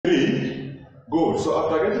Good. So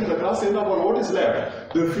after getting the class interval, what is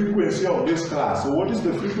left? The frequency of this class. So what is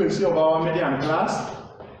the frequency of our median class?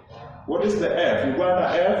 What is the F? You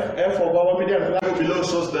got the F of our median class below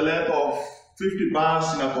shows the length of 50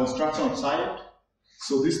 bars in a construction site.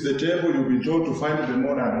 So this is the table you've been told to find the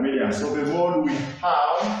mode and the median. So the mode we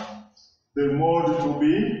have, the mode to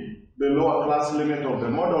be the lower class limit of the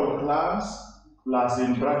model class plus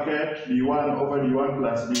in bracket d1 over d1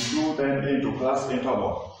 plus d2 then into class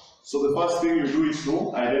interval. So the first thing you do is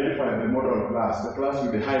to identify the model class, the class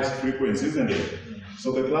with the highest frequency, isn't it?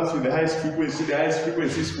 So the class with the highest frequency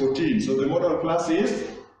is 14. So the model class is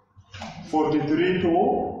 43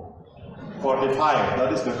 to 45.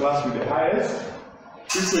 That is the class with the highest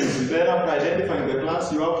frequency. Then after identifying the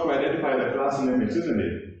class, you have to identify the class limits, isn't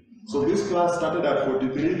it? So this class started at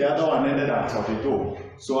 43, the other one ended at 42.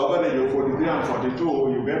 So average of 43 and 42,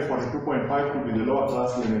 you get 42.5 to be the lower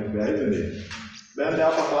class limit there, isn't it? Then the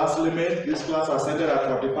upper class limit, this class has ended at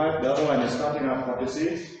 45, the other one is starting at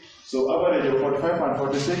 46. So average of 45 and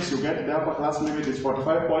 46, you get the upper class limit is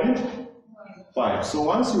 45.5. So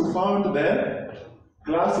once you found the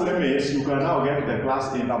class limits, you can now get the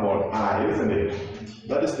class interval I, isn't it?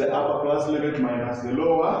 That is the upper class limit minus the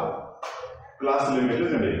lower class limit,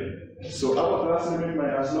 isn't it? So upper class limit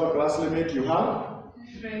minus lower class limit, you have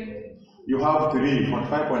 3. You have 3.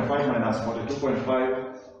 45.5 minus 42.5.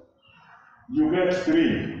 You get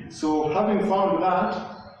 3. So having found that,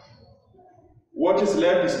 what is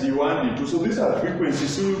left is d1, d2. So these are frequencies.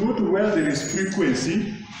 So you go to where there is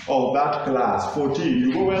frequency of that class, 14.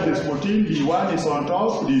 You go where there's 14, d1 is on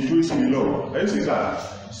top, d2 is below. Are you seeing that?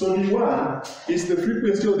 So d1 is the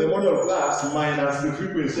frequency of the model class minus the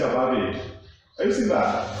frequency above it. Are you seeing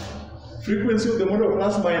that? Frequency of the model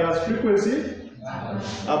class minus frequency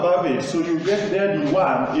above it. So you get there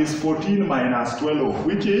d1 is 14 minus 12,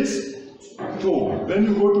 which is 2. Then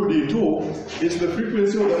you go to d2, is the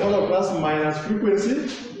frequency of the model class minus frequency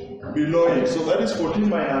below it. So that is 14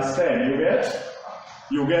 minus 10.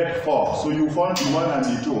 You get 4. So you found d1 and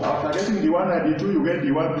d2. After getting d1 and d2, you get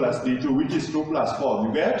d1 plus d2, which is 2 plus 4.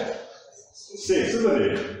 You get 6, isn't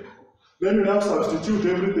it? Then you now substitute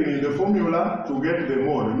everything in the formula to get the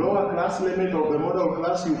mode. Lower class limit of the model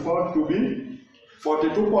class you found to be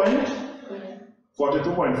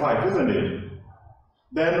 42.5, isn't it?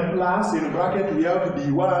 Then plus in bracket we have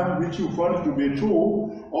d1, which you found to be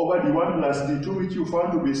 2, over d1 plus d2, which you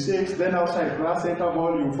found to be 6. Then outside class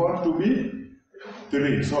interval you found to be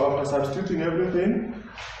 3. So after substituting everything,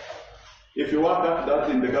 if you work out that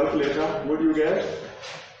in the calculator, what do you get?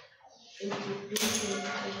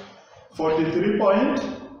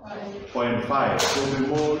 43.5. So the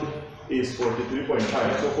mode is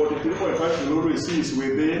 43.5. So 43.5 you always see is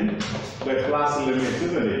within the class limit,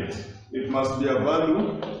 isn't it? It must be a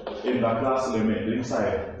value in the class limit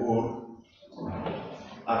inside or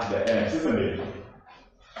at the end, isn't it?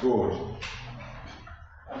 Good.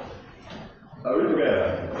 Are we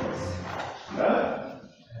together? Huh?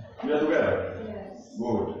 We are together? Yes.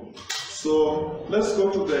 Good. So let's go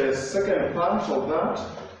to the second part of that.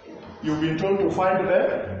 You've been told to find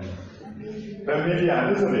the median,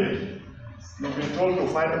 isn't it? You've been told to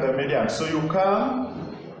find the median. So you come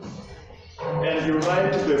and you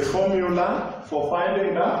write the formula for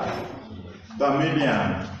finding the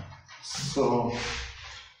median. So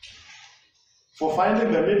for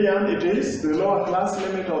finding the median, it is the lower class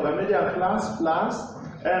limit of the median class plus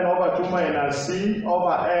n over 2 minus c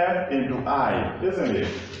over f into I, isn't it?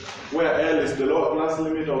 Where L is the lower class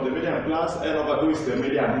limit of the median class, n over 2 is the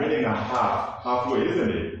median, meaning a halfway, isn't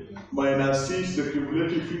it? Minus c is the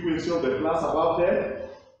cumulative frequency of the class above the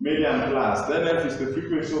median class. Then f is the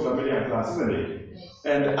frequency of the median class, isn't it?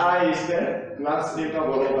 And I is the class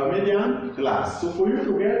interval of the median class. So for you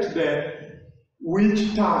to get the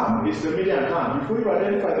which term is the median term, before you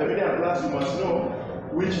identify the median class, you must know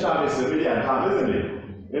which term is the median term, isn't it?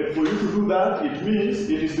 And for you to do that, it means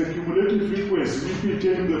it is the cumulative frequency which will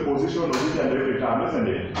tell you the position of each and every term, isn't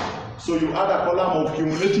it? So you add a column of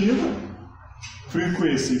cumulative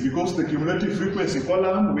frequency, because the cumulative frequency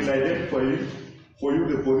column will identify for you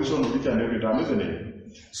the position of each and every term, isn't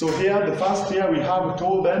it? So here, the first here we have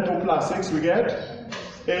 2, then 2 plus 6, we get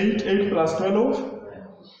 8, 8 plus 12,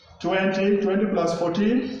 20, 20 plus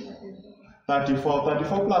 14, 34,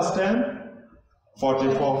 34 plus 10,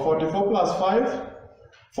 44, 44 plus 5,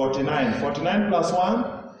 49, 49 plus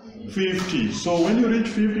 1, 50. So when you reach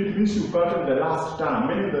 50, it means you've gotten the last term,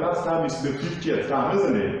 meaning the last term is the 50th term,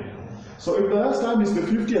 isn't it? So if the last term is the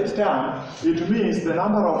 50th term, it means the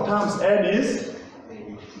number of terms n is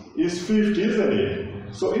 50, isn't it?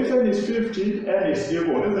 So if n is 50, n is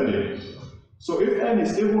given, isn't it? So if n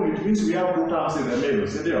is even, it means we have two terms in the middle.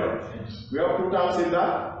 See there? We have two terms in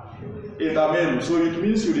the middle. So it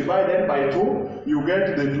means you divide n by 2, you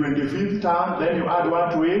get the 25th term, then you add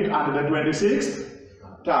 1 to it, and the 26th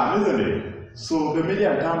term, isn't it? So the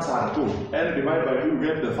median terms are 2. N divided by 2, you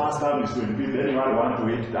get the first term is 25th, then you add 1 to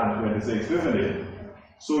it and 26th, isn't it?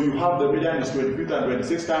 So you have the median is 25th and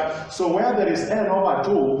 26th term. So where there is n over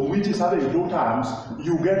 2, which is having two terms,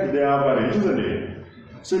 you get the average, isn't it?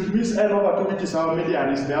 So it means n over 2, which is our median,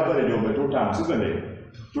 is the average of the two terms, isn't it?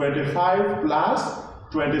 25 plus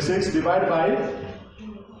 26 divided by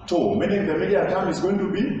 2, meaning the median term is going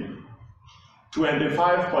to be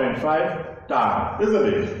 25.5 term,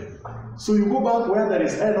 isn't it? So you go back where there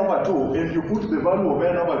is n over 2 and you put the value of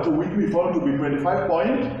n over 2, which we found to be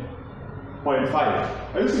 25.5. Are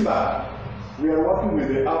you seeing that? We are working with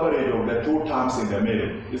the average of the two terms in the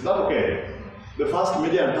middle. Is that okay? The first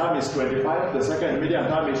median term is 25, the second median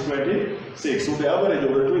term is 26. So the average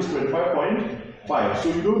of the two is 25.5. So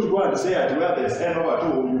you don't go and say at where there is n over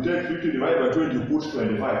 2, you take 50 divided by 2 and you put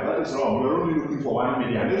 25. That is wrong. We're only looking for one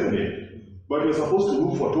median, isn't it? But we're supposed to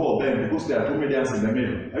look for two of them because there are two medians in the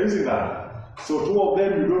middle. Are you seeing that? So two of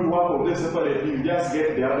them, you don't work on them separately, you just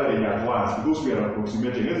get the average at once because we are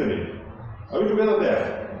approximating, isn't it? Are we together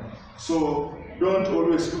there? So don't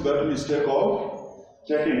always do that mistake of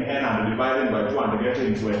taking n and dividing by 2 and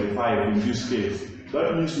getting 25 in this case.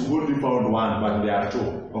 That means you only found one, but there are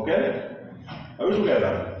two. Okay? Are we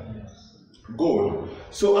together? Good.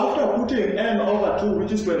 So after putting n over 2,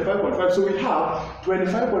 which is 25.5, so we have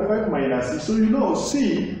 25.5 minus c. So you know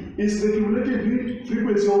c is the cumulative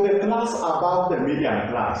frequency of the class above the median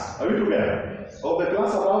class. Are we together? Of the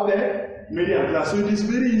class above the median class. So it is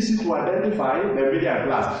very easy to identify the median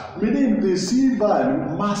class. Meaning the c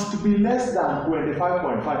value must be less than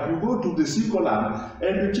 25.5. You go to the c column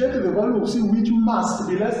and you check the value of c, which must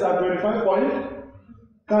be less than 25.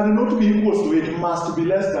 Cannot be equal to it, must be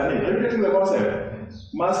less than it. Are you getting the concept?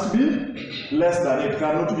 Must be less than it,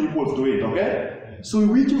 cannot be equal to it, okay? So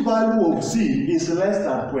which value of c is less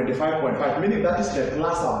than 25.5, meaning that is the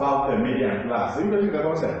class above the median class. Are you getting the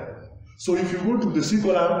concept? So if you go to the c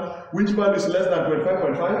column, which value is less than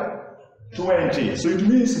 25.5? 20. So it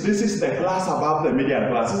means this is the class above the median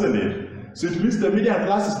class, isn't it? So it means the median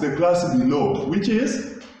class is the class below, which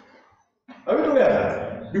is, are we together?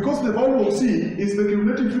 Because the value of c is the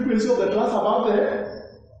cumulative frequency of the class above the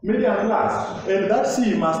median class, and that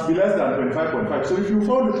c must be less than 25.5. So if you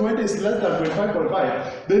found 20 is less than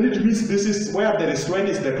 25.5, then it means this is where there is 20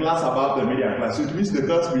 is the class above the median class. So it means the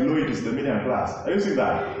class below it is the median class. Are you seeing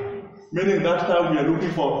that? Meaning that term we are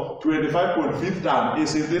looking for, 25.5 term,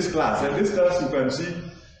 is in this class. And this class you can see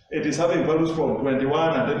it is having values from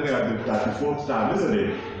 21 and then at the 34th term, isn't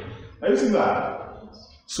it? Are you seeing that?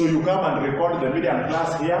 So you come and record the median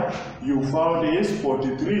class here, you found is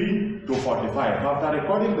 43 to 45. After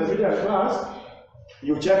recording the median class,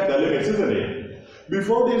 you check the limits, isn't it?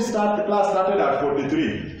 Before this class started at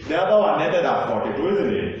 43, the other one ended at 42,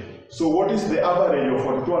 isn't it? So what is the average of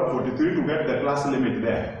 42 and 43 to get the class limit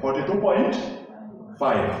there?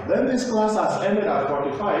 42.5. Then this class has ended at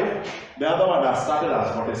 45, the other one has started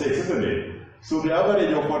at 46, isn't it? So the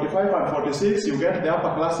average of 45 and 46, you get the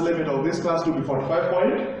upper class limit of this class to be 45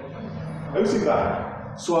 point. Are you seeing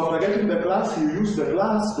that? So after getting the class, you use the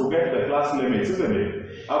class to get the class limits, isn't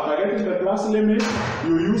it? After getting the class limit,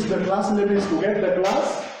 you use the class limits to get the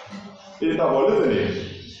class interval, isn't it?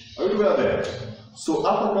 Are you together there? So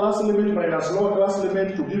upper class limit minus lower class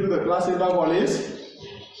limit to give you the class interval is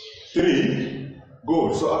 3.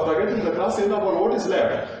 Good. So after getting the class interval, what is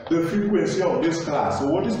left? The frequency of this class. So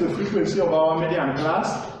what is the frequency of our median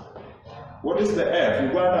class? What is the f?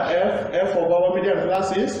 You got the f of our median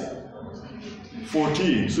class is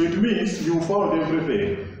 14. So it means you found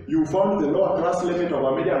everything. You found the lower class limit of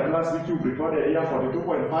our median class, which you recorded here,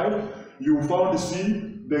 42.5. You found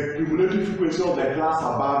C, the cumulative frequency of the class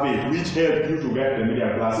above it, which helped you to get the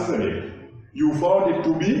median class, isn't it? You found it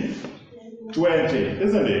to be 20,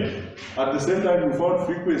 isn't it? At the same time, you found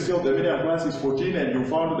frequency of the median class is 14, and you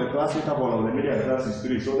found the class interval of the median class is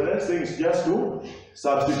 3. So the next thing is just to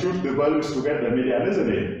substitute the values to get the median, isn't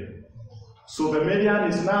it? So the median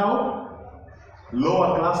is now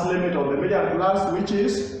lower class limit of the median class, which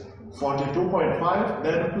is 42.5,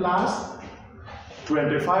 then plus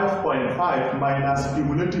 25.5 minus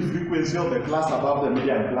cumulative frequency of the class above the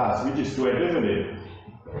median class, which is 20, isn't it?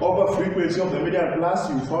 Over frequency of the median class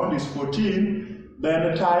you found is 14,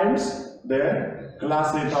 then times the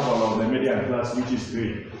class interval of the median class, which is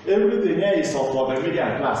 3. Everything here is for the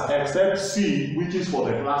median class except C, which is for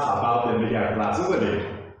the class above the median class, isn't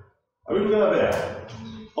it? Are we together there?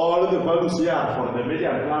 all the values here are for the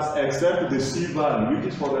median class except the C value, which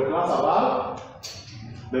is for the class above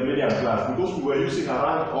the median class, because we were using a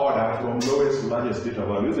rank order from lowest to largest data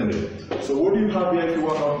value, isn't it? So what do you have here if you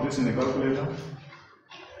work out this in a calculator?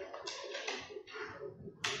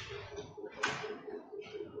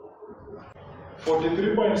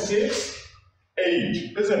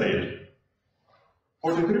 43.68, isn't it?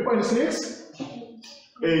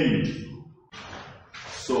 43.68.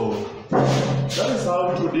 So that is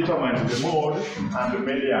how to determine the mode and the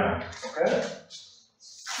median. Okay?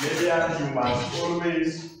 Median, you must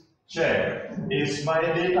always check, is my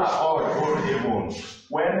data odd or even?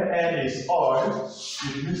 When n is odd,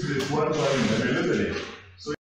 it means there's one value in the middle, isn't it?